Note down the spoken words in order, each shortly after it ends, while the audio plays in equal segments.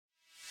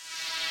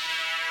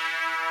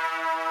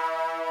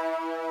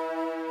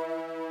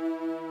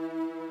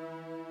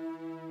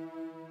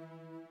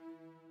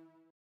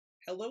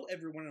Hello,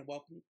 everyone, and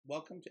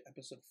welcome to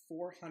episode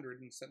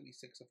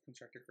 476 of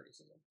Constructive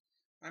Criticism.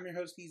 I'm your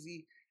host,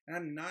 Easy, and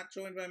I'm not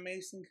joined by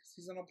Mason because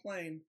he's on a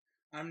plane.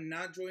 I'm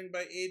not joined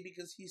by Abe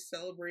because he's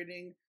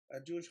celebrating a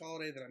Jewish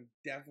holiday that I'm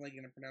definitely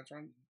going to pronounce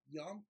wrong.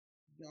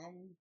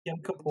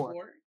 Yom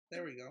Kippur.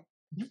 There we go.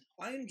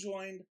 Mm-hmm. I am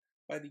joined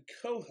by the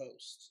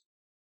co-host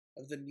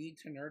of the Need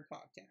to Nerd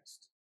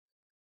podcast,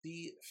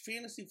 the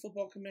fantasy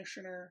football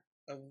commissioner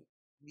of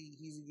the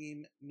Easy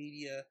Game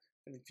Media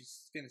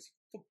Fantasy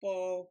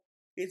Football.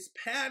 It's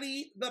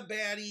Paddy the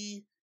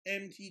Baddie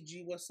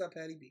MTG. What's up,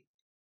 Paddy B?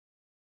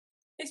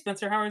 Hey,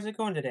 Spencer. How is it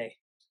going today?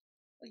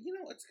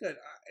 It's good.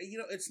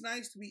 It's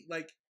nice to be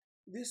like,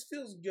 this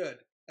feels good.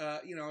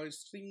 I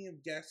was thinking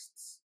of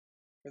guests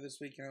for this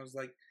week, and I was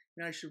like,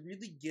 I should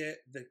really get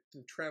the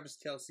Travis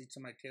Kelce to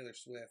my Taylor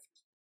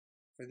Swift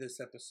for this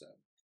episode.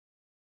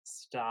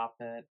 Stop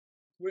it.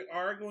 We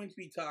are going to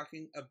be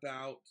talking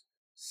about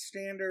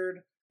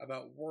Standard,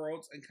 about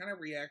Worlds, and kind of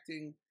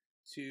reacting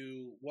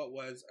to what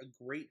was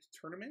a great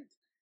tournament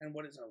and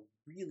what is a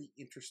really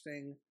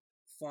interesting,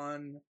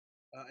 fun,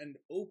 and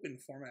open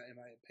format, in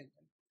my opinion.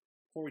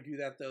 Before we do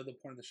that, though, the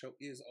point of the show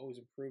is always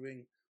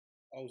improving.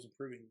 Always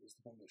improving is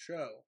the point of the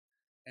show.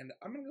 And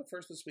I'm going to go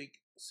first this week.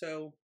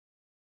 So,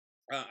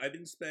 I've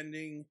been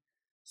spending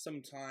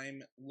some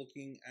time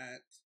looking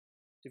at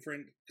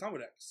different combo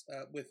decks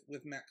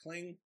with Matt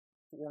Kling,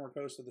 former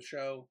host of the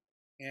show,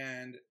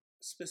 and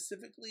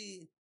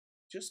specifically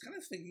just kind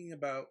of thinking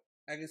about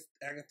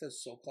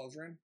Agatha's Soul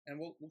Cauldron, and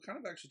we'll kind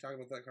of actually talk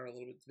about that card a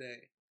little bit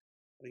today,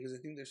 because I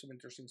think there's some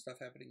interesting stuff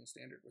happening in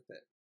Standard with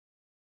it.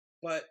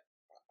 But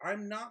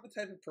I'm not the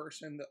type of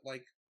person that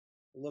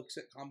looks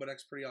at combo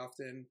decks pretty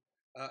often.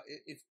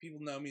 If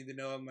people know me, they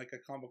know I'm like a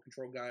combo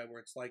control guy, where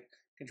it's like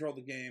control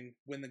the game,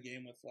 win the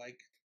game with like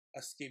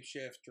Escape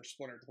Shift or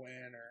Splinter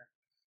Twin, or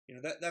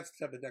that's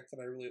the type of deck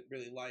that I really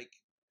really like.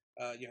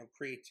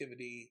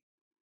 Creativity.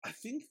 I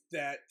think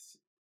that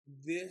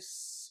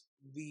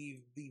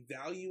the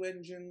value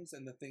engines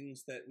and the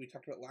things that we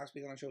talked about last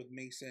week on the show with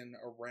Mason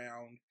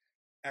around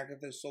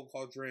Agatha's Soul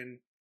Cauldron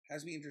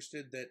has me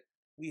interested that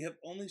we have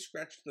only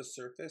scratched the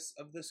surface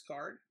of this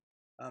card.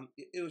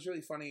 It was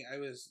really funny. I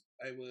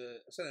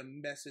sent a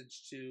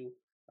message to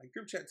my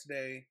group chat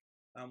today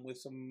with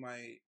some of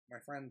my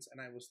friends, and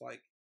I was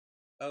like,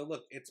 "Oh,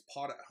 look, it's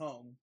Pod at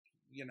Home,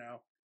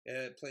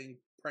 playing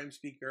Prime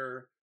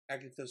Speaker,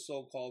 Agatha's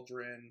Soul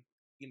Cauldron,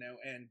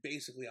 and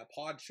basically a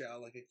pod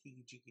shell, like a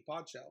Kiki Jiki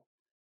pod shell."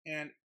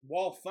 And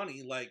while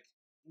funny,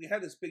 we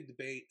had this big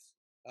debate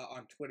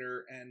on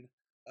Twitter, and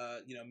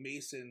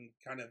Mason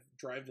kind of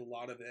drove a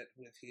lot of it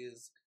with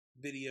his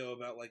video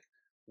about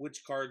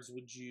which cards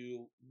would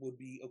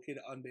be okay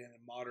to unban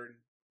in modern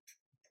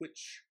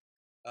Twitch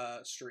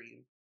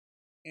stream.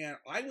 And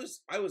I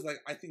was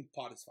like, I think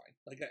pod is fine.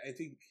 I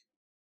think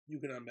you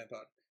can unban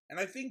pod, and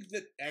I think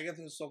that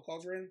Agatha's Soul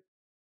Cauldron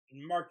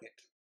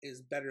market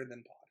is better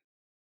than pod.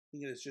 I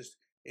think it is just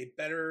a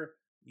better,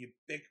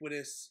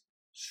 ubiquitous,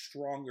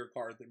 stronger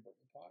card than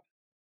Broken Pod.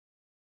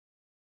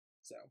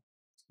 So,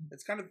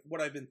 it's kind of what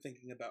I've been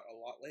thinking about a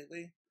lot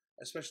lately,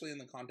 especially in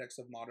the context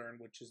of Modern,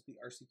 which is the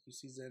RCQ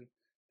season.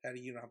 Paddy,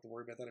 you don't have to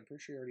worry about that. I'm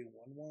pretty sure you already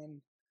won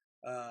one.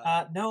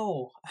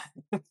 No,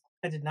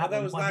 I did not.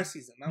 That was last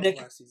season. Was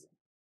last season.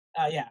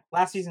 Yeah,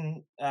 last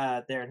season.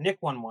 Nick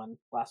won one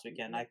last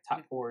weekend. I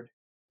top forward.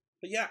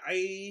 But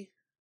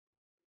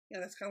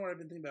that's kind of what I've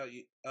been thinking about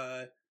you.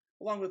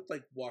 Along with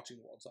watching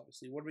Worlds,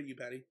 obviously. What about you,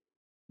 Paddy?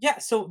 Yeah,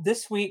 so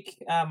this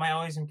week, my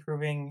always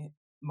improving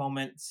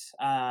moment.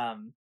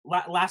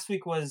 Last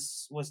week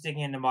was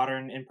digging into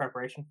Modern in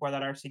preparation for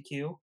that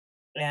RCQ,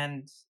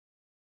 and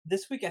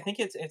this week I think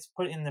it's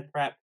put in the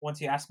prep once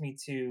you asked me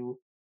to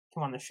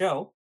come on the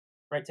show,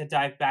 right, to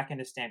dive back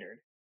into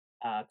Standard,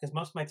 because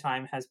most of my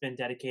time has been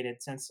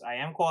dedicated, since I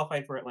am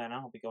qualified for Atlanta.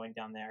 I'll be going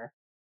down there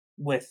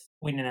with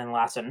Whedon and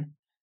Lassen.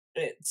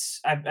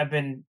 I've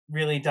been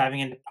really diving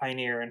into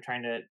Pioneer and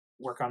trying to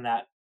work on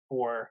that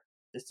for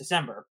this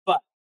December. But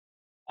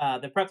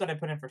the prep that I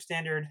put in for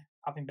Standard,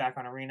 hopping back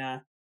on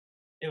Arena,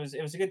 it was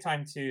a good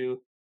time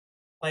to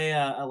play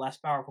a less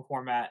powerful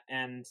format,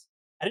 and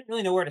I didn't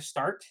really know where to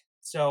start.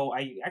 So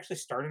I actually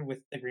started with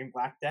the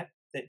green-black deck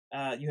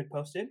that you had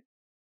posted,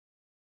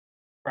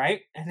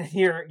 right? And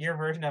your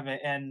version of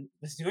it, and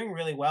was doing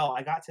really well.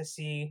 I got to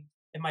see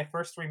in my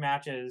first 3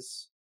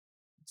 matches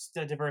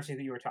the diversity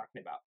that you were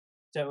talking about.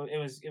 So it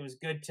was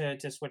good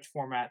to switch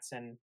formats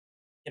and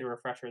get a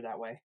refresher that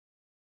way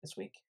this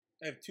week.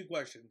 I have 2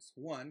 questions.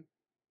 One,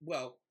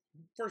 well,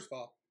 first of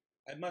all,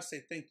 I must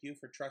say thank you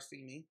for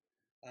trusting me.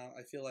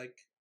 I feel like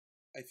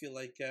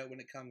when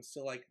it comes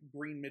to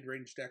green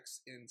mid-range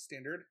decks in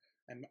Standard,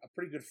 I'm a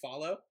pretty good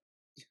follow.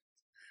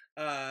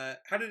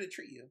 How did it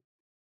treat you?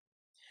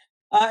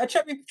 It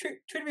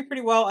treated me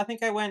pretty well. I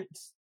think I went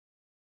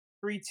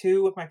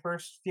 3-2 with my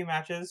first few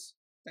matches.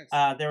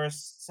 Thanks. There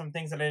was some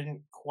things that I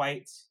didn't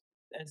quite,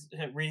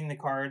 reading the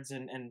cards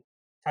and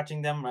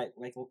touching them, right?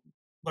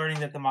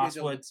 Learning that the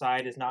Mosswood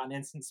side is not an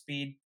instant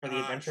speed for the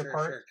adventure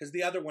part. Sure. Because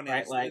the other one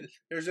is.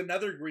 There's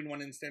another green one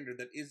in Standard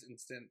that is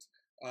instant.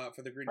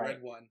 for the green Right.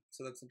 red one.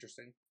 So that's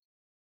interesting.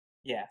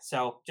 Yeah.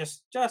 So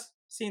just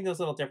seeing those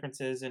little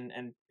differences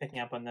and picking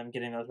up on them,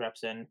 getting those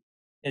reps in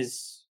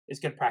is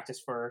good practice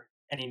for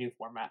any new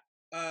format.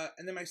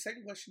 And then my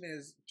second question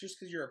is, just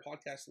because you're a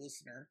podcast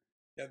listener,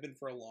 you have been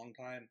for a long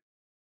time.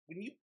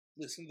 When you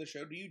listen to the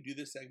show, do you do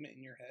this segment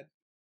in your head?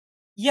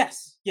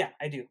 Yes. Yeah,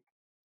 I do.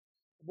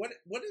 What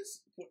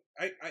is what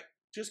I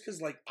just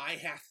because like I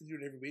have to do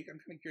it every week. I'm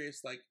kind of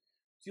curious. Like,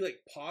 do you like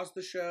pause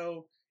the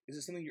show? Is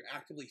it something you're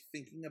actively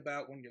thinking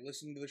about when you're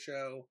listening to the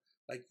show?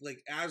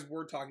 Like as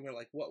we're talking about,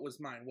 like what was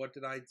mine? What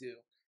did I do?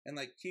 And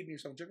like keeping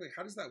yourself joking. Like,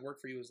 how does that work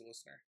for you as a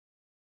listener?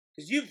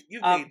 Because you've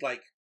Um, made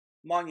like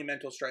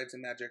monumental strides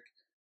in magic.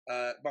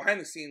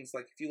 Behind the scenes,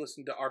 like if you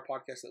listen to our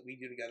podcast that we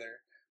do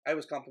together, I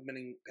was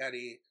complimenting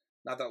Paddy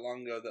not that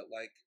long ago that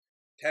like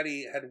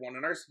Teddy had won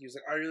an RC. He was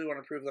like, I really want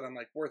to prove that I'm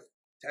like worth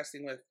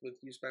testing with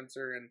you,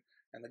 Spencer,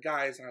 and the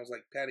guys. And I was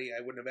like, Paddy, I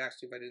wouldn't have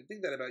asked you if I didn't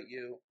think that about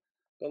you.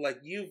 But like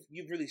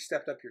you've really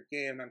stepped up your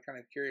game. And I'm kind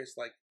of curious,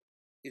 like,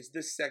 is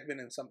this segment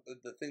and some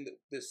the thing that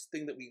this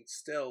thing that we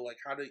instill, like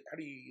how do you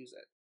use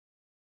it?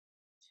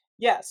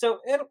 yeah. So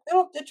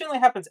it generally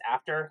happens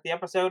after the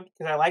episode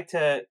because I like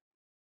to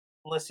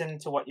listen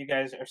to what you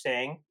guys are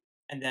saying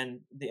and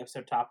then the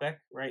episode topic,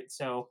 right?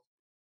 So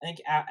I think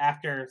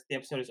after the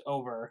episode is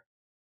over,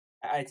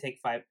 I take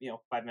 5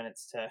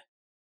 minutes to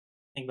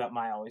think about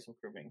my always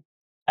improving.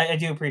 I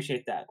do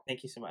appreciate that.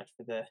 Thank you so much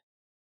for the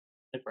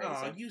praise. Oh,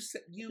 I've you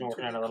been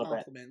working took on a it a little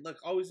bit. compliment. Look,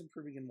 always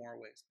improving in more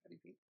ways, Paddy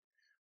P.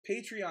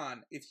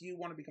 Patreon. If you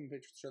want to become a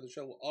patron of the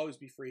show will always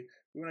be free.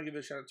 We want to give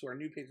a shout out to our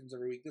new patrons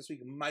every week. This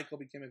week, Michael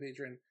became a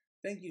patron.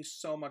 Thank you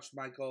so much,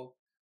 Michael.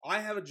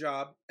 I have a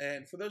job,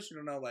 and for those who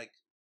don't know, like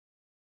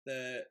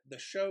the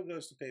show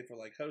goes to pay for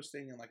like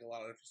hosting and like a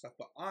lot of different stuff.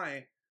 But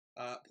I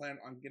plan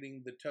on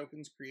getting the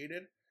tokens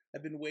created.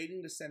 I've been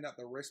waiting to send out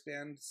the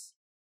wristbands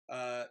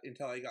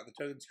until I got the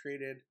tokens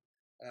created.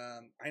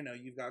 I know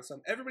you've got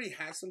some. Everybody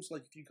has some. So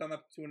like if you come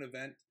up to an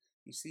event,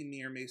 you see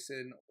me or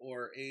Mason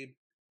or Abe,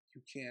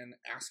 you can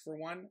ask for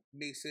one.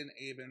 Mason,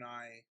 Abe, and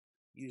I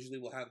usually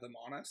will have them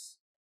on us,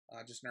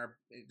 just in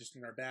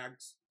our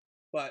bags.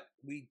 But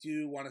we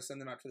do want to send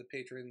them out to the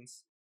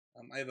patrons.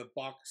 I have a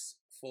box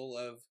full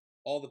of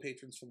all the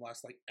patrons from the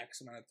last like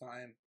X amount of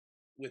time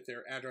with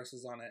their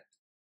addresses on it.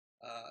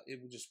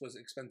 It just was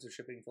expensive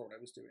shipping for what I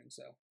was doing.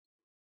 So,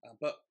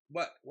 but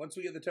once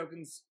we get the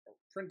tokens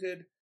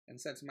printed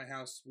and sent to my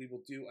house, we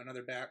will do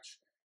another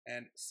batch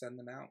and send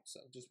them out.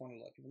 So, just wanted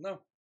to let people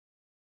know.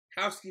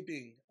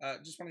 Housekeeping.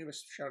 Just want to give a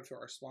shout out to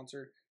our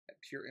sponsor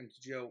at Pure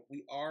MTGO.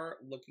 We are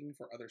looking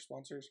for other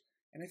sponsors,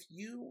 and if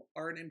you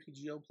are an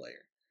MTGO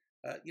player,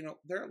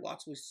 there are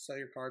lots of ways to sell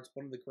your cards.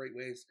 One of the great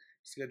ways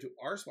is to go to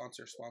our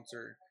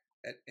sponsor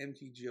at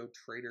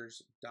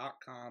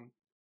mtgotraders.com.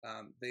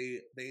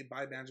 They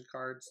buy Magic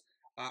cards.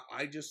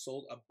 I just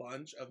sold a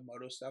bunch of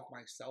Moto stuff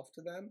myself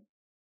to them.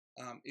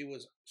 It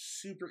was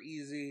super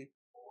easy.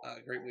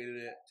 Great way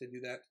to do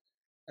that.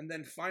 And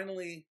then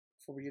finally,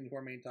 before we get into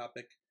our main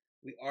topic,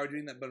 we are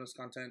doing that bonus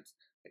content.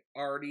 I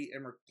already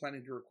am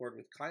planning to record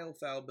with Kyle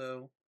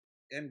Falbo,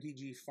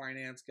 MTG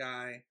finance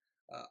guy,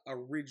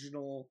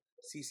 original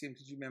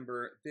CCMTG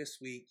member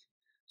this week.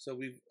 So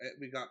we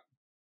got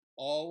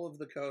all of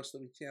the co-hosts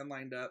that we can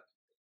lined up.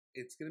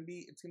 It's gonna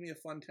be a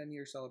fun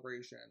 10-year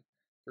celebration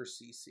for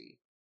CC.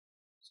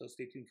 So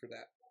stay tuned for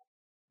that.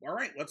 All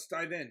right, let's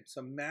dive in.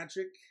 Some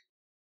Magic,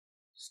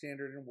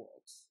 Standard, and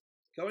Worlds.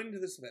 Going to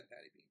this event,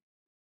 Patty B.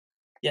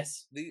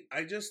 Yes.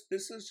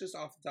 This is just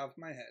off the top of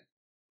my head,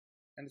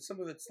 and some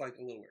of it's like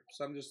a little weird.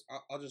 So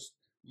I'll just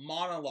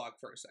monologue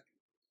for a second.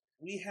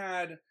 We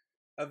had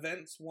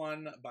events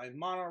won by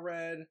Mono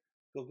Red,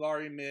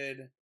 Golgari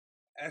Mid,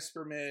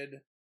 Esper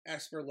Mid,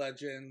 Esper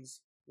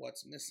Legends.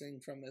 What's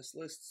missing from this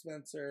list,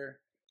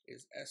 Spencer,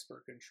 is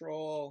Esper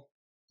Control.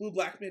 Blue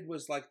Black Mid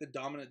was like the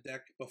dominant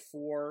deck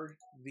before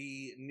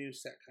the new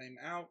set came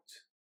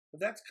out. But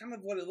that's kind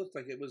of what it looked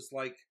like. It was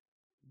like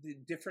the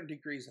different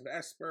degrees of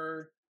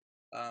Esper,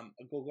 a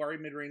Golgari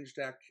mid-range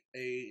deck,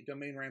 a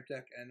Domain Ramp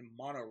deck, and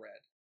Mono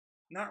Red.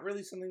 Not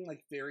really something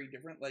like very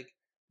different. Like,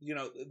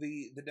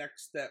 the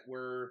decks that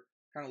were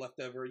kind of left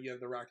over. You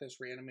have the Rakdos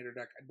Reanimator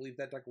deck. I believe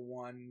that deck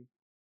won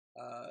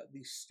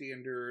the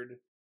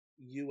standard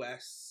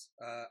US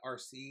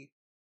RC,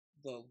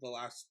 the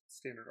last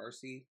standard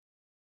RC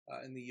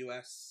in the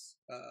US,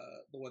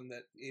 the one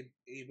that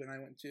Abe and I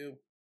went to.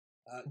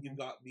 You've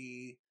got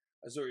the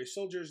Azuria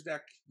Soldiers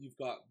deck, you've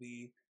got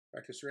the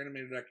Rakdos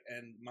Reanimator deck,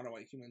 and Mono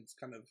White Humans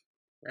kind of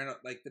ran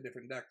out like the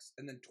different decks.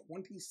 And then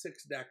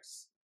 26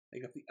 decks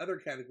make up the other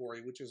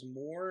category, which is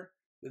more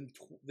than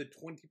the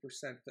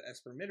 20% the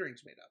Esper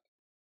midrange made up.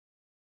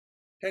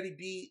 Petty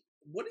B,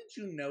 what did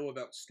you know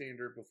about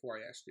Standard before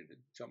I asked you to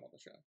jump on the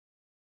show?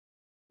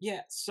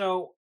 Yeah.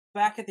 So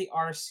back at the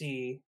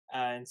RC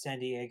in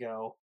San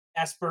Diego,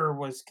 Esper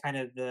was kind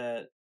of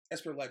the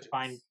Esper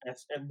defined.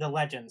 Legends. The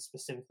Legends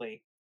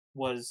specifically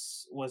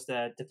was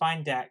the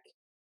defined deck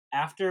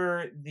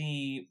after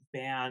the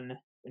ban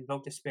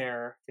Invoke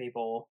Despair,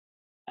 Fable,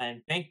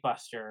 and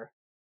Bankbuster.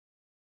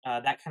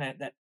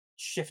 That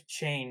shift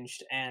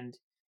changed, and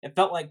It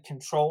felt like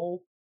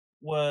Control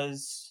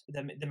was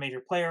the major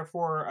player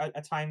for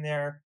a time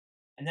there,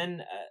 and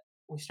then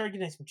we started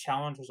getting some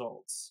challenge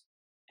results,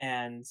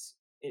 and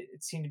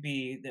it seemed to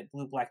be that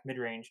blue black mid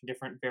range and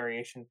different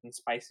variations and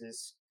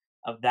spices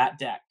of that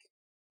deck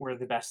were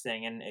the best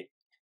thing. And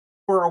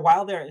for a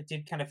while there, it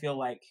did kind of feel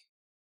like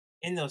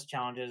in those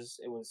challenges,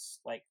 it was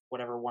like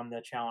whatever won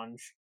the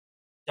challenge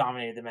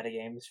dominated the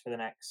metagames for the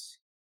next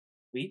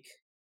week.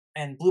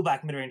 And blue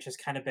black mid range has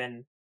kind of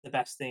been the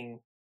best thing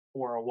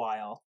for a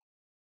while.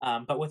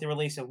 But with the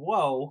release of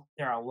Woe,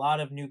 there are a lot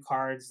of new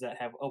cards that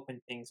have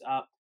opened things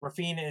up.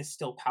 Rafine is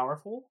still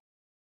powerful,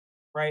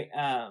 right?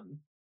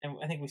 And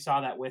I think we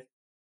saw that with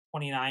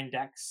 29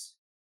 decks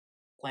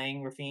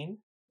playing Rafine,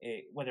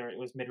 whether it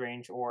was mid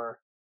range or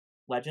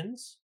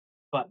Legends.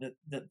 But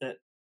the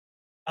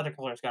other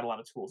colors got a lot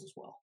of tools as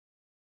well.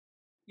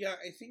 Yeah,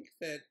 I think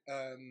that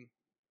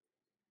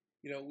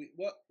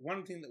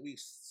one thing that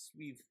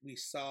we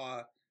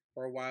saw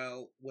for a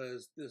while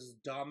was this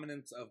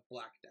dominance of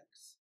black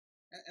decks,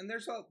 and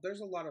there's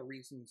a lot of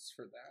reasons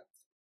for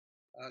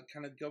that.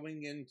 Kind of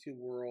going into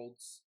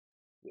Worlds,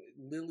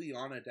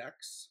 Liliana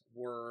decks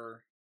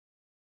were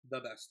the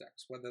best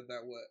decks, whether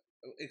that was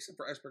except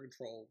for Esper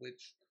Control,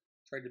 which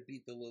tried to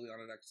beat the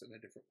Liliana decks in a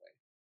different way.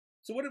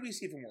 So what did we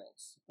see from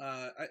Worlds?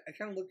 I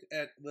kind of looked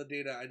at the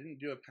data. I didn't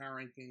do a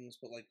power rankings,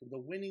 but like the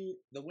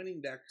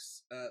winning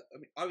decks. I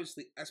mean,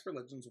 obviously Esper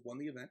Legends won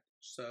the event,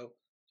 so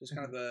just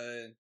kind of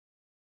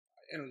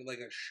like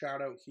a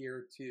shout out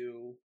here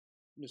to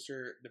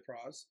Mr.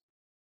 DePraz.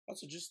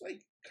 Also, just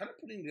like kind of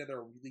putting together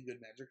a really good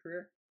Magic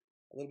career,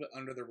 a little bit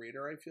under the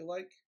radar. I feel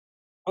like.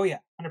 Oh yeah,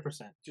 100%.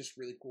 Just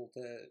really cool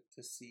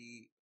to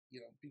see.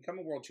 Become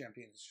a world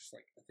champion is just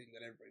like a thing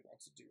that everybody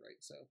wants to do, right?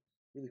 So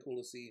really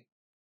cool to see.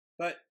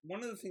 But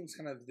one of the things,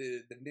 kind of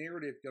the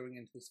narrative going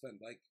into this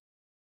event, like,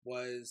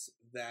 was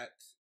that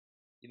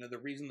the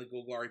reason the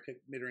Golgari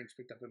mid-range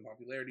picked up in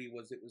popularity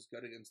was it was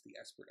good against the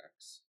Esper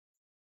decks,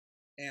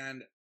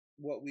 and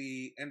what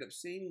we end up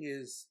seeing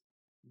is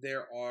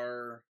there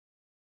are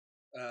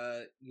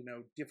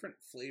different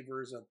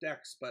flavors of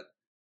decks, but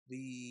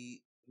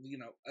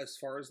as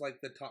far as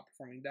like the top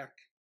performing deck,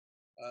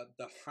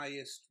 the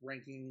highest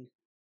ranking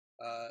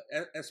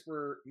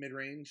Esper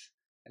mid-range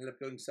ended up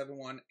going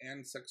 7-1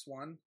 and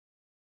 6-1.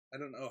 I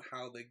don't know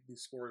how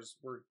these scores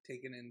were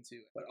taken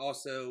into, but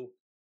also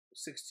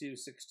 6-2,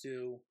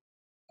 6-2,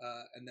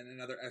 and then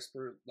another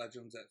Esper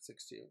Legends at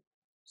 6-2.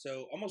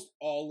 So almost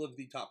all of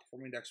the top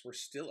performing decks were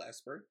still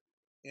Esper.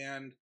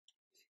 And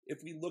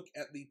if we look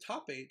at the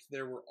top 8,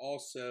 there were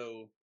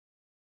also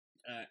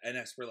an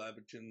Esper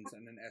Legends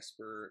and an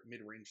Esper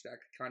mid-range deck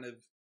kind of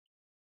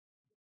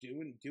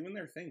doing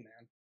their thing,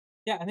 man.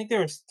 Yeah, I think there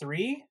was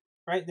 3,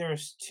 right? There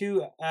was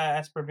 2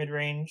 Esper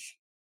mid-range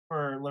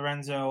for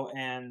Lorenzo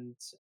and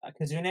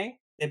Kazune.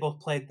 They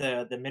both played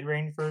the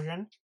mid-range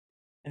version.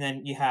 And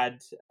then you had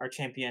our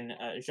champion,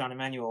 Jean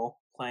Emmanuel,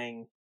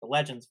 playing the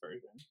Legends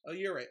version. Oh,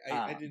 you're right.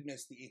 I did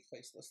miss the 8th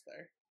place list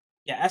there.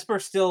 Yeah,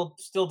 Esper's still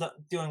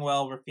doing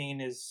well.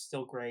 Rafine is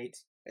still great.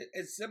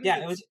 It's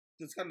something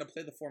that's gotten to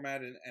play the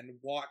format and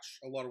watch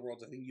a lot of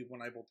Worlds. I think you've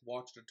been able to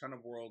watch a ton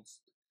of Worlds.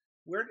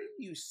 Where do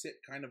you sit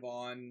kind of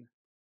on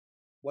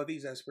what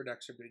these Esper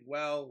decks are doing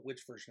well,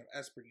 which version of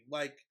Esper you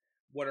like,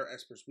 what are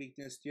Esper's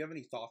weakness? Do you have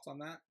any thoughts on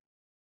that?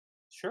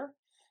 Sure.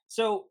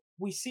 So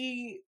we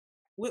see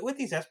with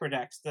these Esper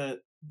decks, the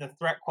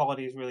threat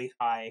quality is really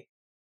high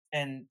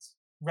and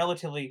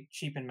relatively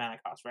cheap in mana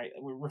cost, right?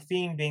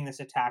 Rafine being this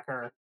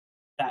attacker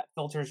that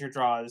filters your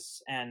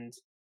draws and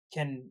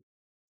can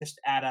just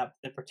add up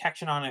the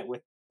protection on it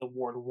with the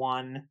ward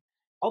 1.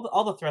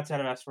 All the threats out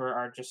of Esper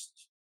are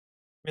just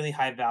really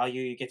high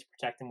value. You get to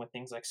protect them with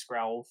things like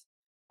Skrelv.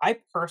 I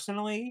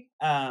personally,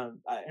 I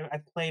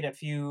played a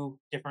few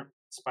different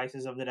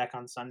spices of the deck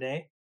on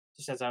Sunday,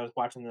 just as I was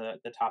watching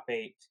the top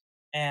 8,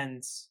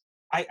 and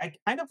I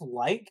kind of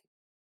like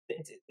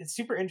it's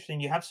super interesting.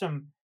 You have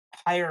some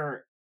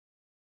higher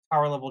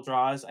power level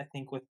draws, I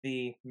think, with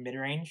the mid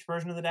range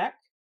version of the deck,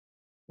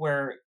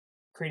 where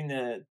creating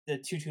the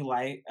 2/2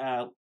 light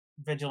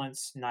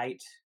vigilance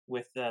knight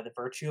with the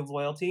virtue of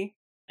loyalty,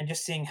 and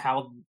just seeing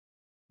how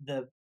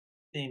the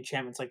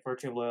enchantments like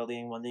Virtue of Loyalty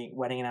and when the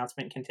wedding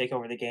announcement can take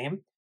over the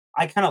game.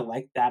 I kind of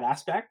like that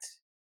aspect,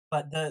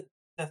 but the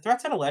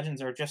threats out of Legends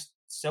are just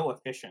so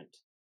efficient.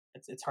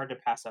 It's hard to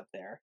pass up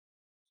there.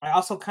 I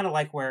also kind of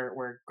like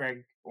where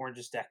Greg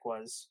Orange's deck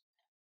was,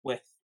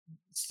 with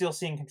still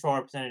seeing control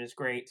represented is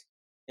great.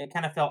 It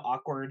kind of felt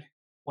awkward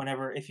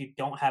whenever if you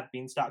don't have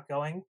Beanstalk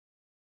going,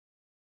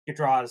 your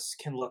draws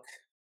can look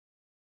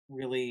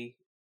really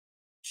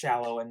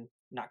shallow and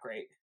not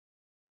great.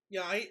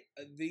 Yeah,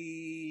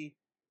 the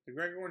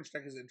Greg Orange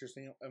deck is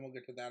interesting, and we'll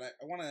get to that.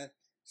 I want to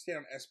stay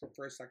on Esper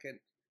for a second.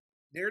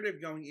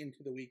 Narrative going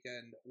into the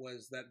weekend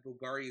was that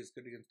Golgari is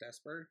good against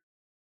Esper,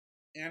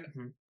 and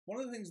one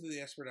of the things that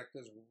the Esper deck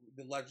does,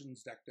 the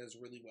Legends deck does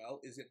really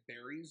well, is it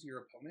buries your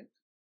opponent,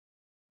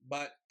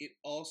 but it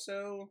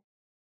also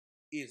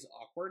is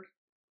awkward.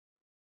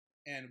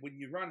 And when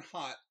you run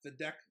hot, the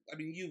deck, I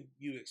mean,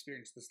 you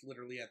experienced this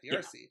literally at the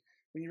RC.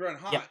 When you run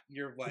Yep. hot,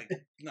 you're like,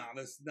 nah,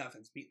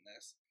 nothing's beating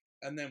this.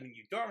 And then when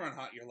you don't run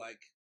hot, you're like,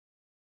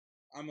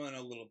 I'm in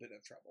a little bit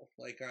of trouble.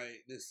 Like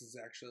this is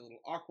actually a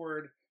little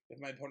awkward. If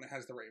my opponent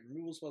has the right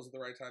removal spells at the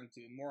right time, it's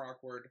even more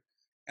awkward.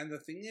 And the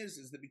thing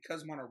is that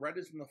because mono red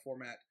is in the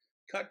format,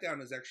 cut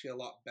down is actually a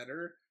lot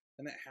better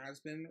than it has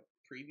been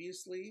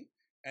previously,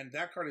 and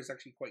that card is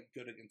actually quite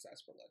good against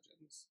Esper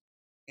Legends.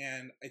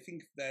 And I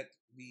think that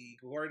the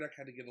Glory deck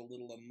had to get a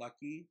little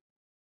unlucky,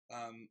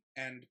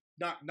 and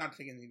not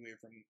taking anything away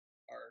from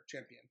our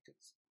champion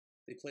because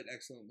they played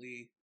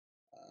excellently.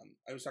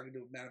 I was talking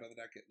to Matt about the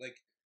deck.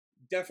 Like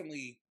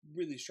definitely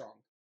really strong.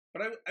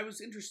 But I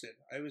was interested.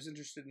 I was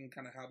interested in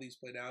kind of how these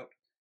played out,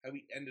 how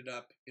we ended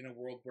up in a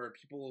world where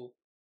people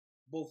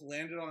both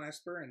landed on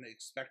Esper and they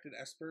expected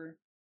Esper,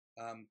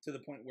 to the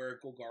point where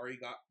Golgari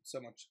got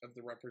so much of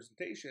the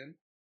representation.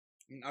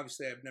 I mean,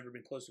 obviously, I've never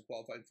been close to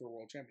qualifying for a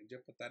world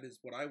championship, but that is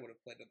what I would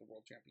have played at the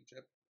world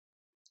championship.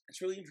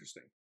 It's really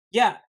interesting.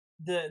 Yeah,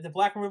 the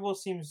black removal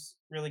seems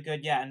really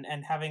good. Yeah,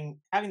 and having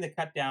the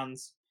cut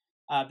downs,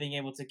 being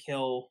able to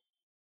kill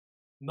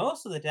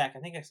most of the deck. I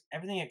think it's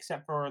everything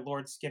except for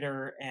Lord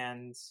Skitter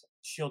and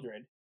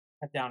Shieldred.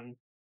 Cut down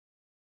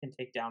can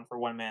take down for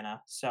 1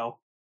 mana. So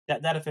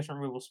that efficient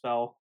removal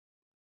spell,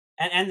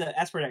 and the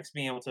Esper decks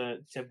being able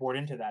to board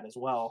into that as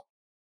well,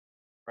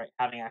 right?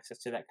 Having access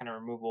to that kind of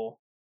removal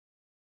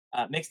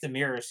makes the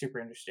mirror super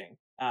interesting.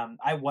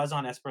 I was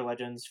on Esper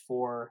Legends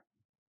for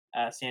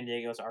San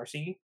Diego's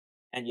RC,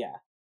 and yeah,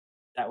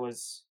 that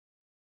was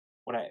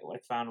what I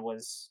found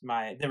was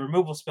the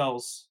removal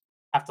spells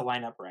have to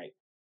line up right,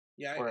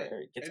 Yeah, or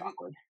it gets I think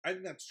awkward. I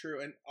think that's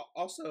true, and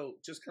also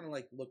just kind of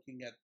like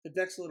looking at the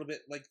decks a little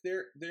bit. Like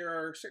there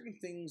are certain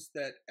things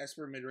that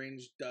Esper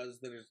midrange does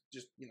that is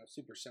just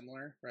super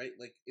similar, right?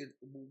 Like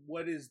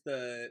what is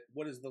the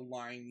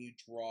line you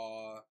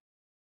draw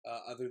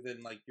other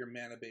than like your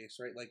mana base,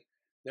 right? Like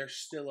there's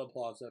still a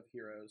Plaza of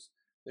Heroes.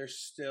 There's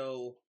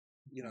still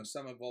Mhm.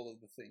 some of all of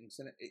the things,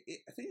 and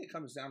I think it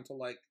comes down to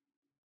like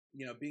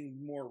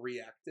being more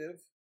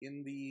reactive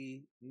in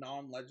the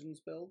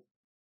non-legends build.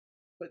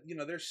 But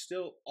there's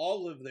still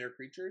all of their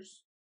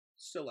creatures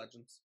still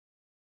legends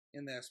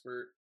in the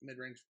Esper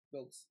mid-range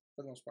builds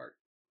for the most part.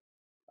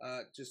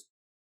 Just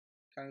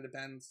kind of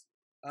depends.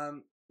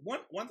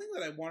 One thing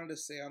that I wanted to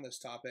say on this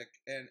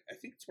topic, and I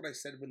think it's what I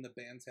said when the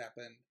bans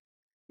happened,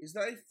 is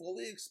that I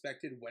fully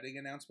expected wedding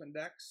announcement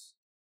decks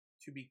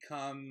to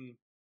become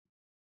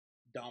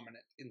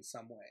dominant in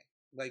some way.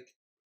 Like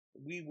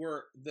we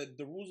were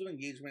the rules of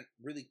engagement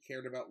really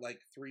cared about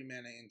like 3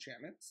 mana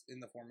enchantments in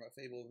the form of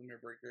Fable of the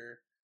Mirror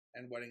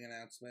and Wedding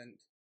Announcement.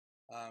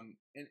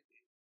 And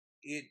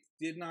it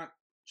did not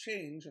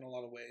change in a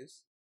lot of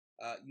ways.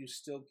 You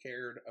still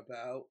cared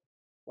about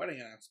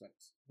wedding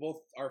announcements.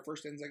 Both our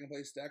first and second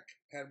place deck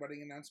had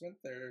wedding announcement.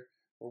 There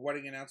were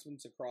wedding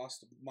announcements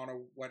across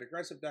mono white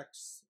aggressive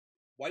decks,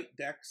 white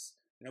decks.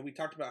 We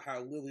talked about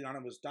how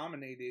Liliana was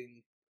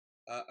dominating.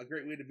 A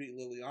great way to beat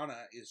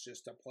Liliana is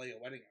just to play a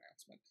wedding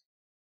announcement.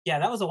 Yeah,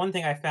 that was the one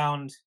thing I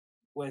found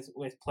with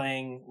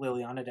playing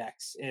Liliana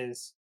decks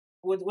is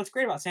what's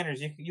great about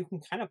Sanders. You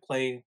can kind of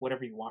play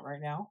whatever you want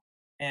right now,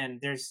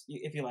 and there's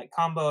if you like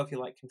combo, if you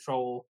like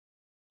control,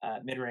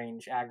 mid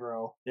range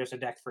aggro, there's a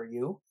deck for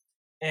you.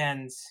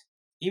 And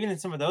even in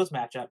some of those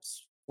matchups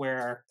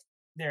where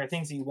there are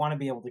things that you want to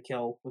be able to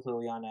kill with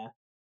Liliana,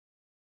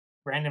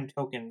 random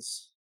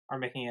tokens are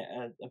making it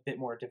a bit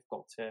more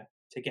difficult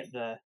to get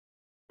the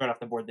right off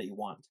the board that you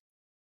want.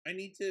 I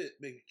need to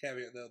make a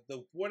caveat though.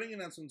 The wedding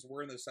announcements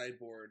were in the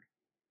sideboard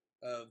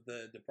of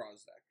the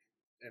Depraz deck,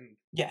 and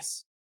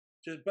Yes.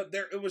 but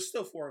there it was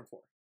still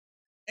 4-4,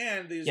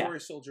 and the Yeah.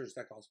 Azori Soldiers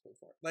deck also played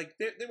for it. Like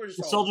they were just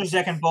The all over the Soldiers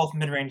deck place. and both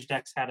mid range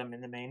decks had him in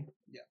the main.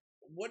 Yeah.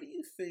 What do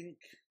you think,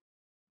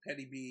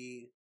 Petty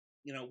B?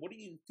 What do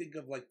you think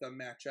of like the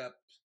matchup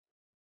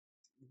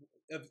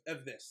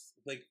of this,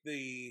 like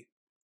the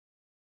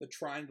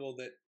triangle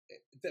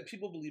that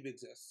people believe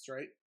exists,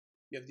 right?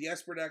 You have the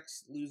Esper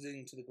decks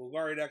losing to the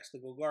Golgari decks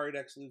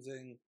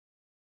losing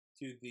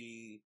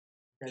to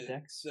Red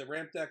decks. the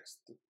ramp decks,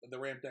 the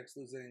ramp decks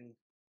losing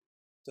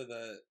to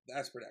the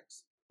Esper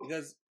decks.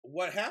 Because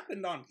what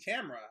happened on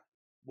camera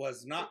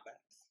was not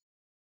that,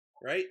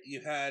 right?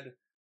 You had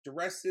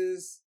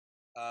Duresses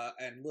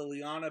and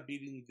Liliana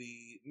beating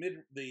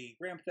the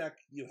ramp deck.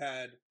 You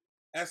had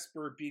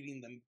Esper beating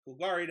the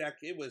Golgari deck.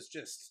 It was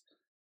just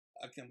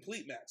a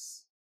complete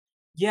mess.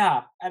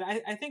 Yeah, and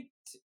I think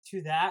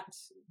to that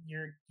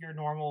your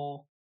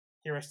normal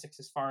heuristics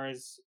as far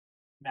as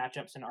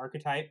matchups and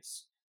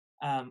archetypes.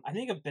 I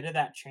think a bit of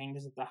that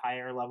changes at the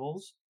higher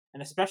levels,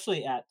 and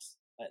especially at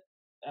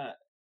a,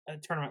 a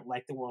tournament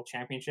like the World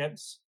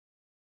Championships,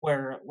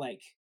 where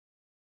like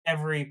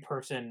every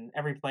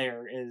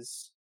player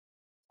is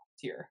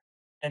tier,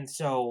 and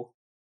so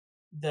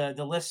the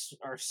lists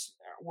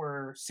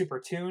were super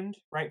tuned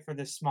right for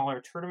this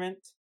smaller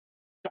tournament.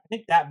 I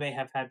think that may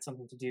have had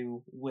something to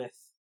do with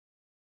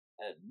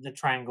the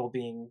triangle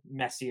being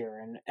messier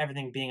and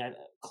everything being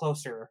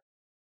closer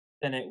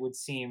than it would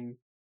seem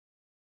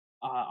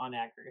on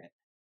aggregate.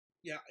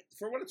 Yeah,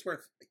 for what it's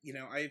worth,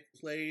 I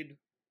played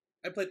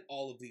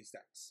all of these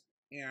decks,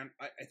 and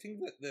I think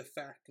that the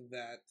fact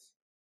that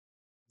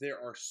there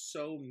are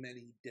so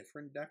many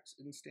different decks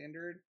in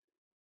standard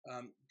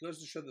goes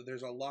to show that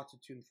there's a lot to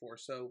tune for.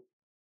 So,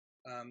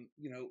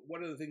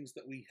 one of the things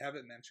that we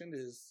haven't mentioned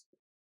is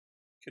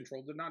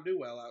Control did not do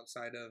well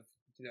outside of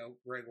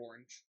Red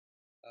Orange.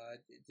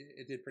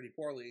 It did pretty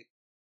poorly,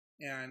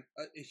 and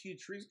a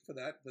huge reason for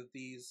that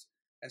these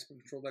Esper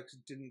Control decks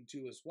didn't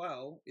do as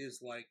well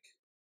is like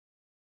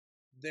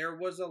there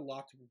was a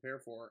lot to prepare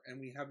for, and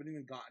we haven't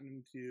even gotten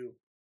into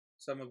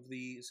some of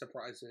the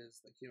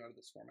surprises that came out of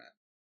this format.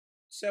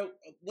 So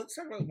let's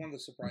talk about one of the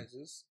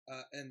surprises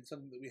and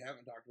something that we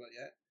haven't talked about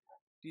yet.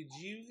 Did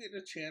you get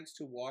a chance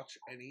to watch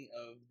any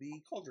of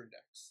the Cauldron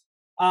decks?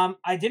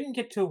 I didn't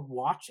get to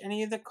watch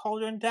any of the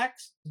Cauldron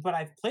decks, but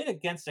I've played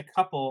against a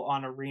couple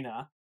on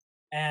Arena,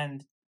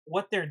 and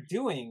what they're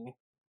doing,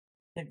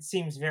 it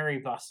seems very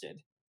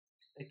busted,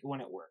 like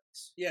when it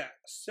works. Yeah.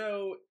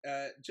 So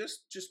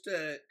just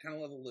to kind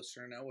of let the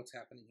listener know what's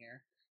happening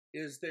here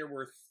is there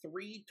were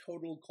 3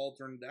 total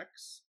Cauldron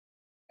decks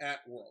at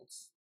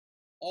Worlds.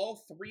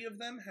 All 3 of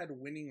them had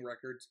winning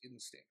records in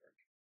Standard.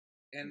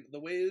 And the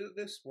way that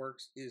this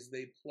works is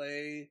they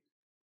play.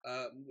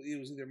 It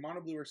was either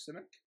Mono Blue or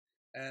Simic,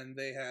 and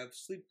they have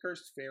Sleep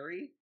Cursed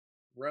Fairy,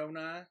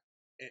 Rona,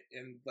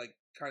 and like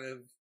kind of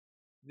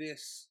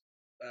this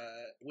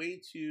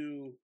way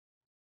too.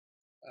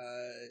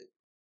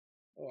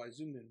 Oh, I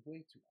zoomed in way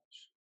too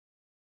much.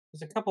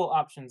 There's a couple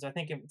options. I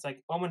think it's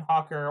like Omen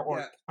Hawker or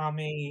Yeah.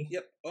 Kami.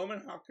 Yep.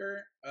 Omen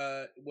Hawker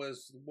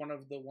was one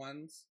of the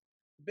ones.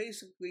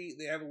 Basically,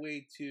 they have a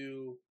way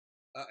to,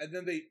 and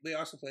then they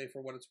also play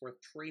for what it's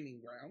worth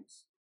training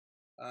grounds,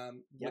 Yep.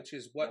 which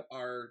is what Yep.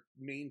 our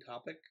main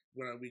topic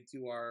when we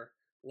do our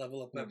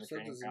level up Remember episodes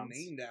training is grounds.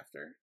 named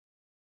after.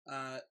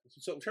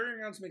 So training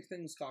grounds make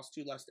things cost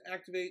 2 less to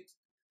activate.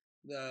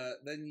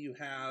 Then you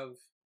have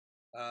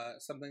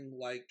something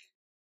like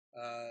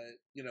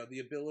the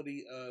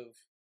ability of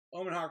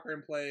Omen Hawker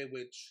in play,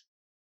 which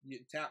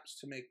taps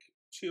to make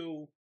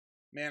 2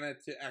 mana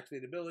to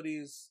activate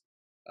abilities.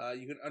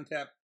 You can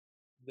untap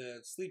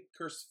the Sleep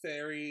Curse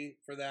Fairy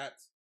for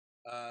that.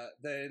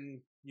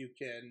 Then you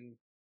can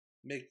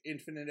make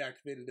infinite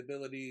activated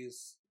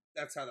abilities.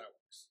 That's how that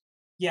works.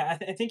 Yeah,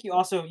 I think you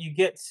also you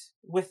get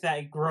with that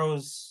it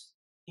grows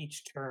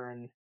each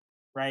turn,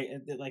 right?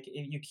 Like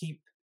you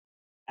keep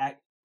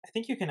at. I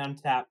think you can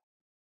untap.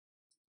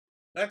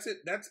 That's it.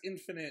 That's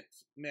infinite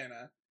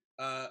mana.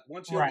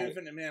 Once you have Right.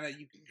 infinite mana,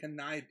 you can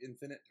connive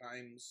infinite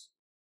times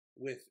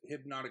with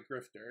Hypnotic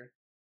Grifter.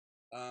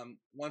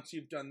 Once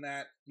you've done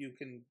that, you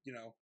can,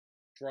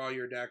 draw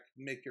your deck,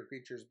 make your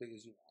creature as big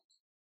as you want.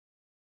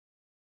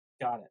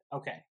 Got it.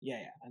 Okay. Yeah,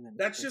 yeah. And then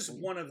That's just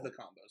basically, one of the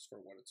combos for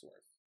what it's worth.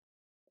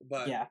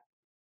 But yeah.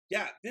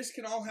 yeah, this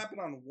can all happen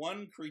on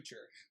one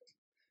creature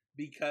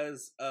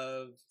because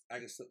of, I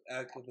guess,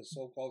 the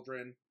Soul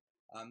Cauldron.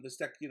 This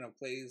deck,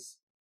 plays.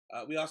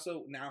 We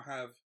also now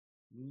have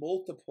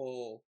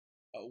multiple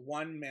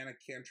 1 mana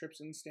cantrips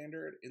in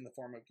Standard in the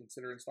form of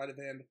Consider and Sleight of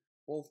Hand,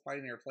 both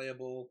Pioneer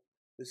playable.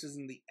 This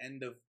isn't the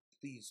end of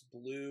these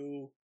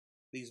blue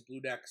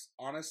decks.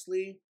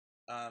 Honestly,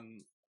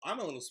 I'm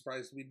a little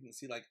surprised we didn't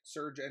see like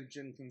Surge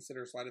Engine,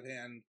 Consider, Sleight of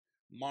Hand,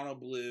 Mono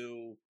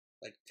Blue,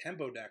 like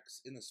tempo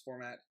decks in this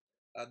format.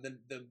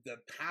 The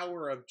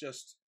power of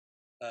just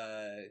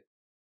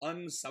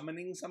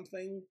unsummoning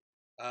something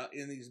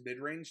in these mid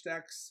range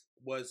decks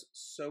was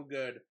so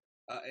good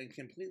and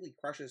completely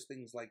crushes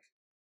things like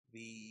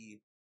the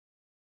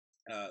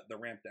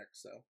ramp deck.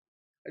 So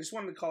I just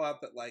wanted to call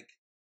out that like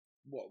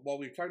while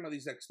we were talking about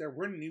these decks, there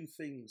were new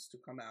things to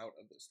come out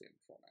of the standard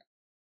format.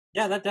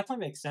 Yeah, that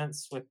definitely makes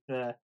sense with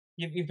the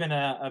you've been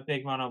a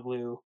big mono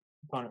blue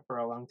opponent for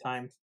a long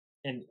time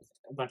in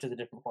a bunch of the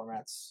different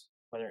formats,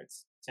 whether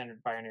it's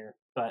standard pioneer.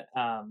 But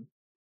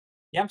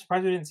yeah, I'm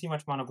surprised we didn't see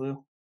much mono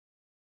blue.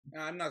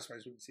 I'm not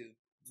surprised we didn't see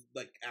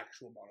like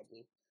actual mono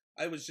blue.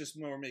 I was just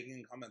more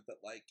making a comment that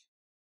like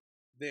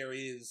there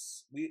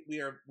is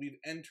we've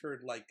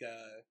entered like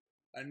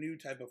a new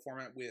type of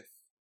format with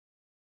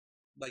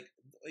like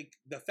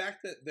the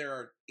fact that there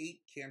are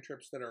 8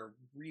 cantrips that are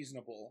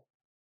reasonable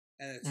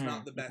and it's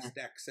not the Mm-hmm. best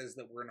deck says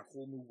that we're in a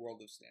whole new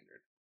world of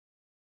standard.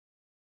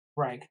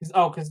 Right?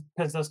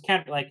 Because those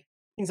can't like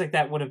things like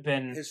that would have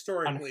been unheard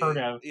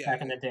Historically, of yeah,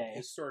 back in the day.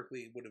 historically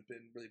it would have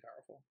been really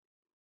powerful.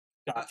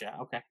 Uh, Gotcha.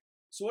 Okay.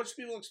 so what should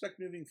people expect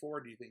moving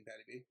forward, do you think,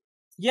 Patty B?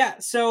 Yeah.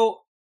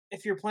 So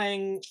if you're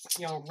playing,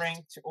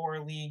 ranked or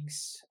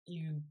leagues,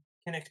 you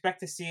can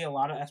expect to see a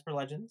lot of Esper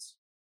Legends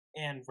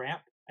and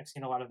Ramp. I've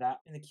seen a lot of that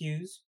in the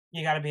queues.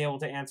 You got to be able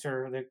to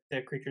answer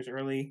the creatures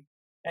early.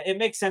 It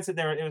makes sense that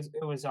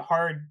it was a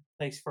hard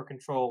place for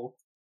control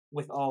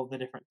with all the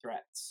different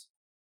threats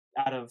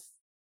out of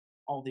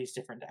all these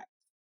different decks.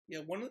 Yeah,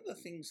 one of the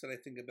things that I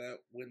think about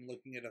when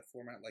looking at a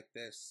format like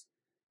this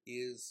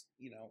is,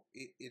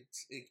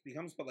 it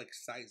becomes about like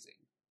sizing.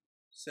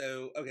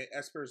 So, okay,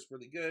 Esper is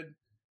really good.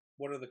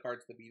 What are the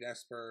cards that beat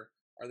Esper?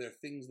 Are there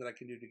things that I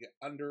can do to get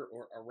under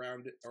or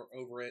around it or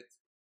over it?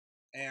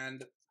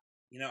 And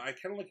I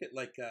kind of look at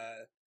like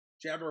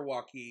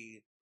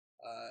Jabberwocky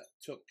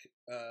took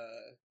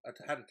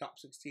had a top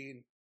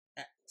 16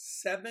 at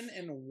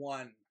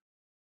 7-1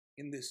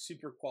 in this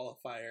super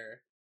qualifier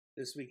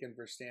this weekend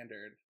for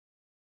standard,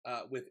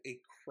 with a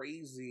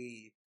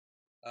crazy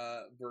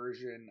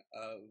version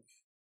of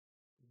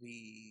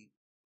the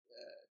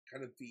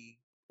kind of the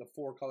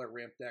 4-color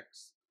ramp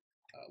decks.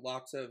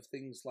 Lots of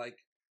things like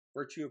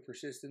Virtue of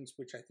Persistence,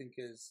 which I think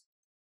is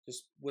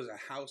just was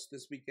a house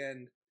this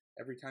weekend.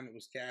 Every time it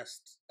was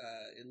cast,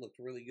 it looked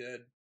really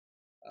good.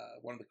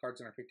 One of the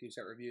cards in our pick 2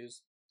 set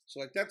reviews. So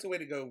like that's a way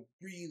to go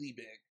really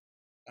big.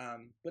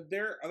 But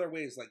there are other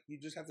ways. Like you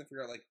just have to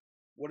figure out like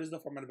what is the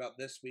format about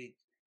this week,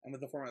 and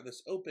with the format of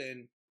this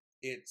open,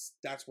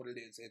 that's what it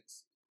is.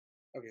 It's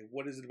okay.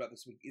 What is it about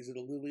this week? Is it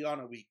a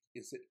Liliana week?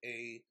 Is it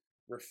a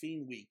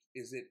Rafine week?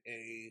 Is it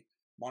a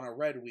Mono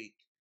Red week?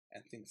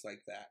 And things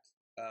like that.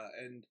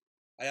 And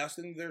I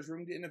also think there's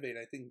room to innovate.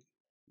 I think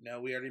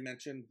we already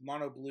mentioned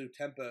Mono Blue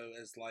Tempo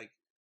as like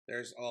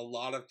there's a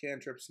lot of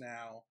cantrips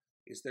now.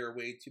 Is there a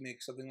way to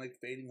make something like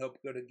Fading Hope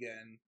good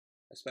again,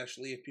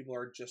 especially if people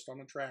are just on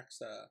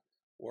Atraxa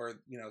or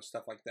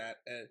stuff like that?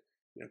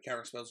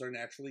 Counter spells are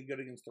naturally good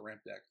against the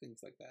ramp deck, things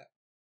like that.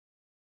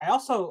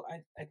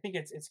 I think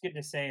it's good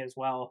to say as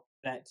well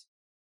that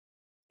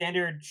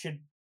standard should,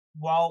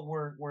 while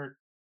we're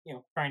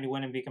trying to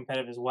win and be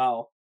competitive as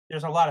well,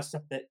 there's a lot of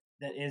stuff that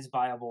is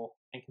viable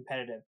and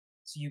competitive,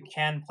 so you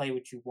can play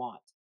what you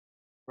want,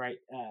 right?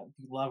 If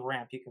you love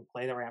ramp, you can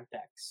play the ramp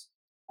decks.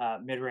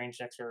 Mid-range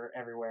decks are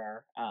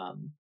everywhere. A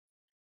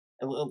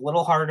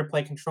little harder to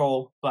play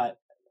control, but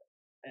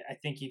I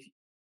think if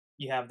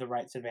you have the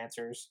right set of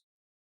answers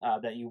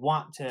that you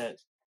want to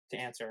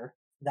answer,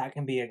 that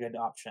can be a good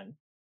option.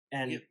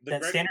 And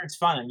that standard's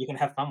fun, and you can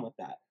have fun with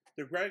that.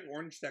 The Greg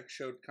Orange deck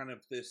showed kind of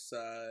this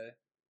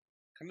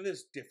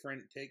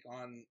different take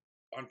on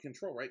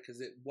control, right? Because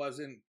it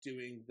wasn't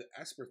doing the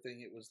Esper thing.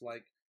 It was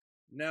like,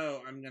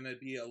 no, I'm going to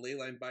be a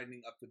Leyline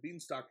Binding up the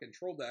Beanstalk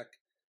control deck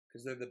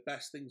because they're the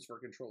best things for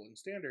controlling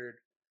standard.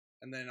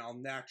 And then I'll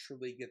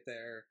naturally get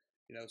there.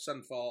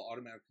 Sunfall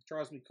automatically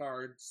draws me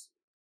cards.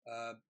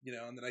 And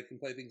then I can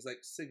play things like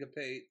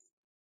Syncopate,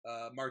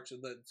 March of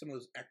some of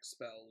those X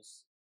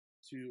spells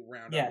to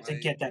round out to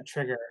get that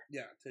trigger.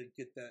 Yeah, to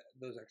get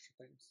those extra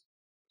things.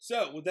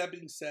 So with that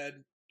being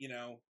said,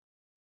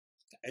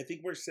 I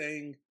think we're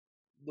saying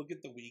look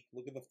at the week,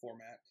 look at the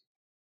format,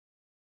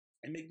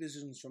 and make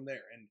decisions from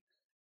there. And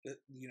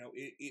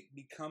it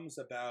becomes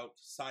about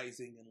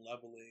sizing and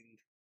leveling.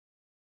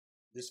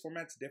 This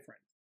format's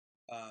different,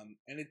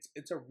 and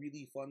it's a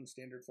really fun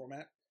standard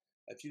format.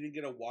 If you didn't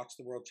get to watch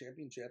the World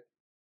Championship,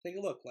 take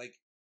a look. Like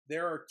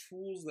there are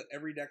tools that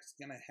every deck's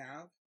gonna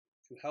have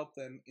to help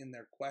them in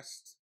their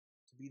quest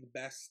to be the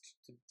best,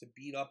 to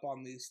beat up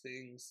on these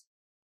things.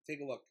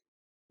 Take a look.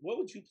 What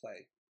would you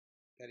play,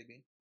 Paddy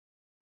B?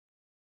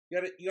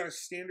 You got a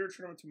standard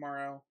tournament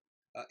tomorrow.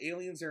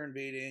 Aliens are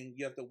invading.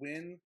 You have to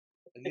win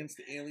against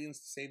the aliens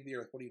to save the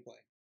Earth. What are you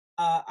playing?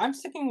 I'm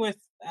sticking with.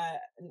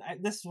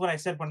 This is what I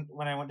said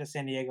when I went to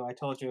San Diego. I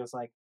told you it was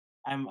like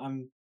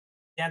I'm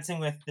dancing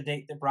with the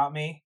date that brought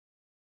me.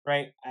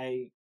 Right.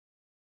 I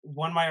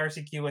won my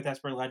RCQ with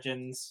Esper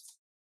Legends.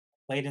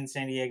 Played in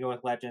San Diego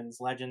with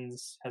Legends.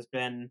 Legends has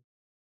been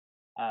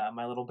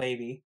my little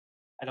baby.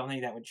 I don't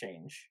think that would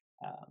change.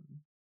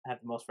 I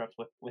have the most reps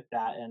with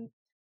that, and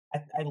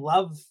I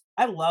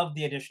love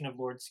the addition of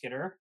Lord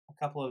Skitter. A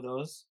couple of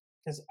those,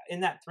 because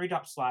in that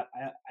 3-drop slot,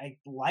 I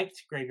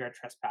liked Graveyard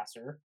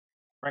Trespasser,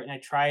 right? And I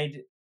tried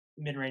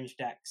mid-range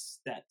decks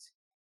that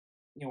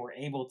were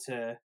able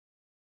to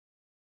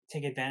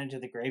take advantage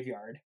of the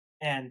graveyard,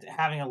 and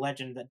having a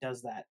legend that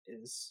does that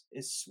is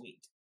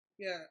sweet.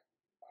 Yeah,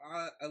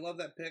 I love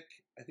that pick.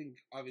 I think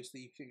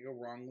obviously you can't go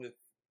wrong with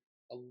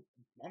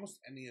almost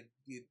any of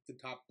the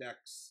top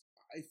decks.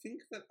 I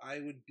think that I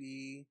would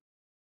be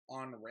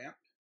on ramp,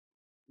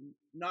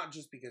 not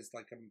just because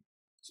like I'm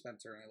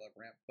Spencer and I love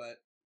ramp, but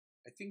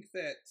I think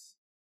that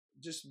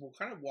just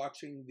kind of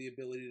watching the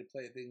ability to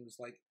play things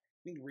like I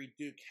think Reed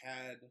Duke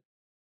had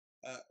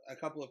a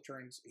couple of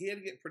turns. He had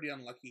to get pretty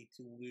unlucky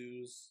to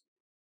lose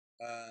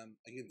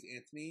against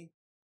Anthony.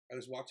 I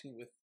was watching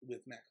with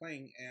Matt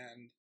Kling,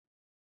 and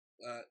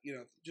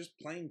just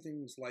playing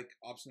things like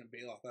Obstinate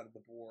Bailoff out of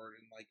the board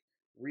and like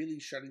really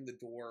shutting the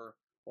door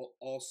while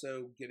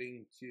also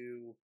getting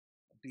to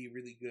be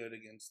really good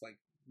against like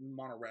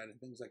mono red and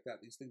things like that.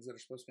 These things that are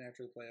supposed to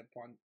naturally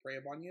prey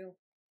upon you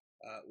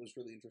was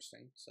really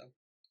interesting. So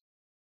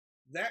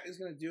that is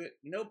going to do it.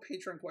 No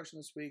Patreon question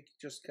this week,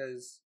 just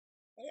because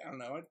I don't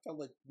know. It felt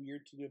like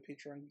weird to do a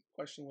Patreon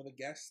question with a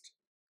guest,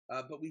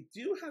 but we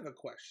do have a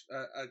question,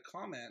 a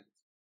comment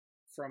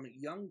from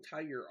Young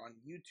Tiger on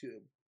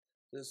YouTube.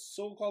 This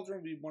Soul Cauldron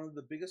will be one of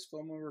the biggest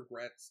FOMO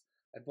regrets.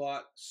 I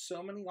bought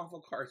so many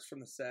awful cards from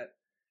the set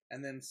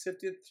and then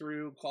sifted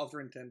through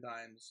Cauldron 10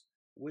 times.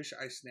 Wish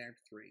I snagged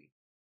 3.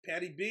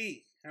 Paddy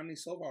B, how many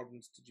Soul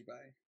Cauldrons did you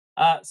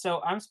buy?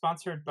 So I'm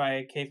sponsored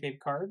by Kayfabe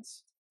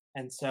Cards,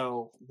 and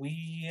so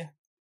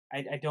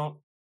I don't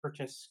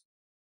purchase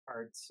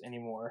cards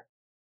anymore.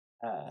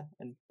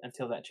 and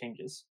until that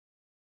changes.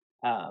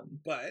 Um,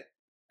 But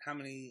how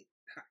many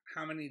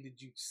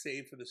did you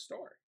save for the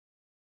store?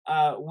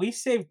 we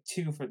saved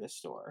 2 for the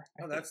store,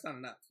 I Oh, think. that's not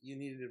enough. You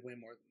needed way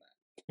more than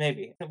that.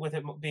 Maybe. With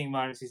it being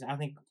modern season, I don't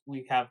think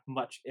we have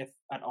much, if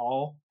at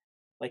all,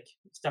 like,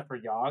 stuff for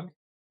Yogg.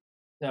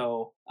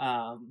 So,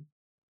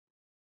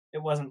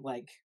 it wasn't,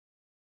 like,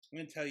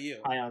 Let me tell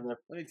you. high on the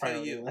Let me tell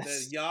priority you. The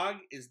list. Yogg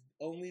is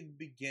only the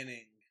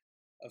beginning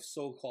of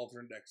Soul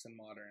Cauldron decks in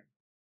Modern.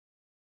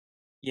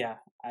 Yeah,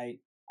 I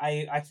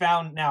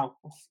found now,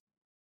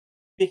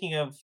 speaking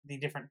of the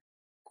different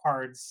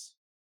cards,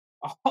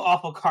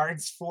 awful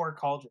cards for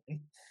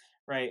Cauldron,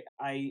 right?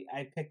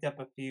 I picked up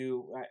a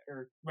few,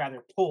 or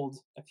rather pulled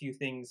a few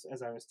things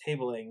as I was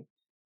tabling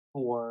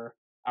for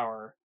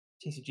our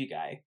TCG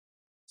guy.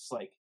 It's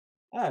like,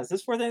 is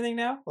this worth anything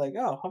now? Like,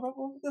 oh, how about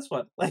this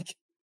one? Like,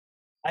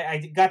 I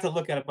got to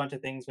look at a bunch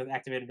of things with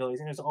activated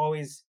abilities, and it's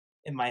always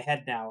in my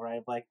head now, right?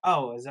 Of like,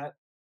 oh, is that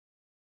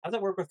how does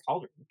that work with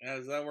Cauldron? How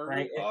does that work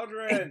Right? with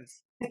Cauldron?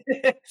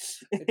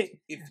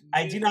 If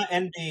I do you not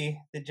envy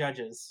the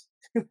judges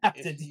who have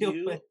if to deal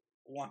you with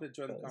want to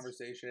join the those.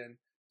 conversation,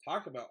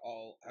 talk about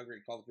all how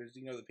great Cauldron is,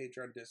 you can go to the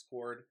Patreon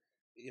Discord,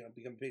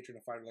 become a patron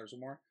of $5 or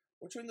more,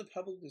 or join the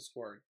public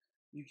Discord.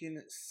 You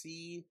can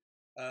see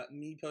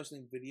me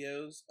posting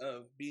videos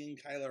of being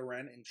Kylo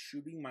Ren and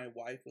shooting my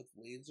wife with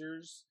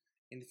lasers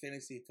in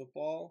fantasy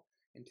football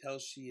until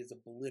she is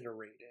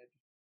obliterated.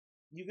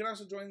 You can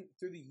also join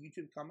through the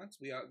YouTube comments.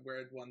 We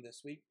read one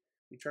this week.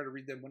 We try to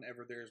read them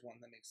whenever there is one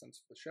that makes sense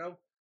for the show.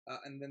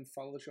 And then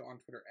follow the show on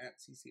Twitter at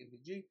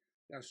CCMPG. You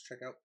can also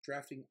check out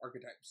Drafting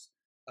Archetypes.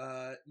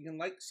 You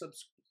can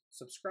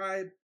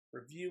subscribe,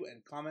 review,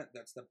 and comment.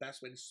 That's the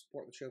best way to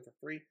support the show for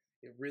free.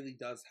 It really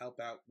does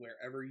help out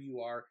wherever you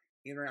are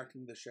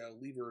interacting with the show.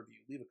 Leave a review,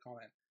 leave a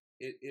comment.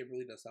 It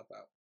really does help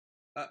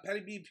out.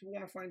 Patty B, if people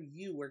want to find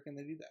you, where can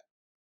they do that?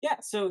 Yeah,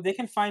 so they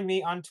can find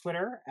me on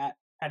Twitter at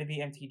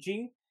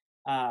PattyBMTG,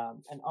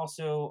 and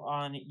also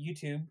on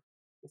YouTube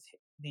with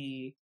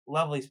the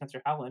lovely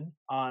Spencer Howland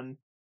on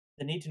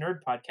the Need to Nerd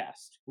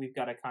podcast. We've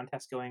got a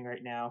contest going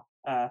right now.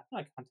 Not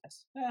a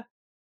contest.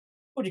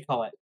 What do you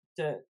call it?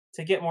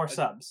 To get more A,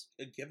 subs.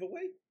 a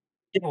giveaway?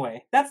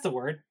 Giveaway. That's the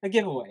word. A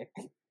giveaway.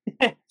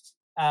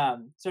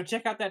 So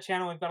check out that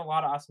channel. We've got a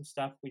lot of awesome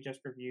stuff. We just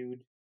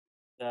reviewed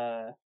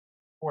the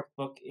 4th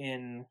book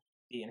in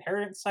the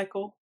Inheritance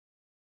cycle.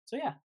 So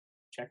yeah,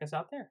 check us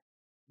out there.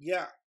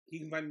 Yeah, you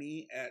can find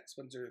me at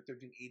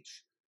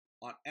Spencer13H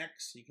on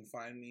X. You can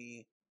find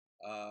me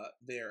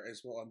there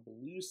as well on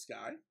Blue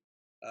Sky,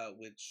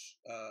 which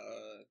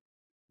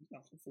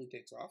hopefully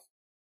takes off.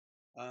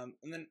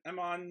 And then I'm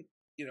on,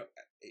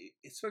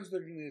 it's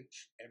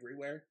Spencer13H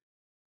everywhere.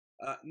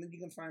 And then you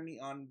can find me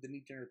on the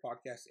Neat General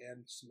podcast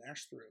and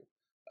Smash Through,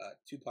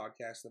 2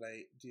 podcasts that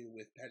I do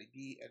with Patty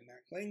B and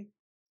Matt Kling.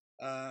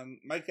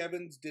 Mike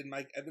Evans did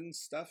Mike Evans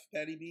stuff,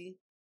 Patty B,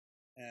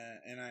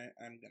 and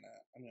I'm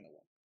gonna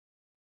win.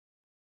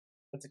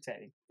 That's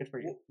exciting. Good for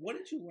you. What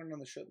did you learn on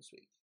the show this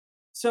week?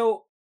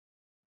 So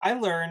I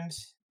learned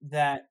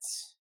that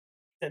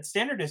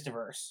standard is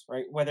diverse,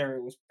 right? Whether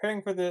it was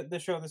preparing for the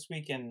show this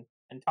week and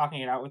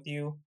talking it out with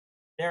you,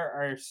 there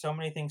are so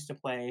many things to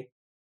play.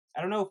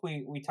 I don't know if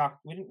we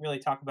didn't really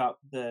talk about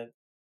the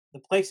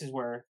places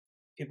where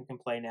people can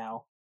play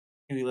now.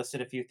 We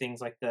listed a few things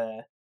like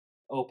the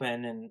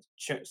open and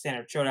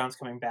standard showdowns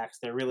coming back, so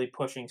they're really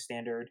pushing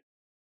standard,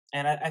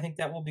 and I think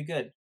that will be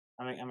good.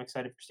 I'm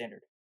excited for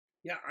standard.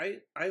 Yeah,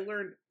 I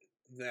learned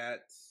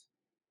that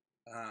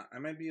I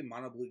might be a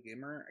mono blue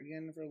gamer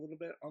again for a little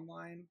bit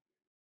online,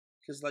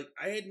 because like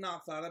I had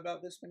not thought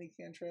about this many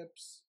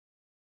cantrips,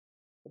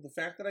 but the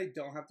fact that I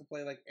don't have to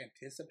play like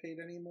anticipate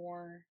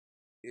anymore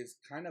is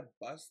kind of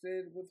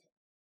busted with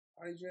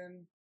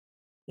Hygiene.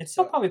 You'd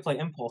still So probably play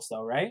impulse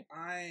though, right?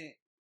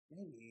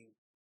 maybe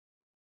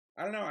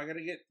I don't know. I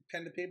gotta get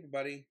pen to paper,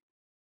 buddy.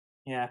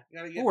 Yeah,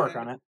 Gotta we'll get work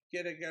pen on to it.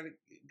 gotta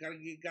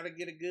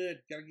get it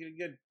good. Gotta get it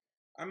good.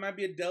 I might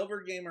be a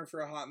Delver gamer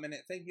for a hot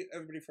minute. Thank you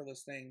everybody for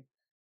listening.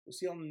 We'll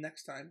see you all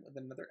next time with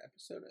another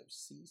episode of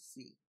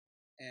CCMTG.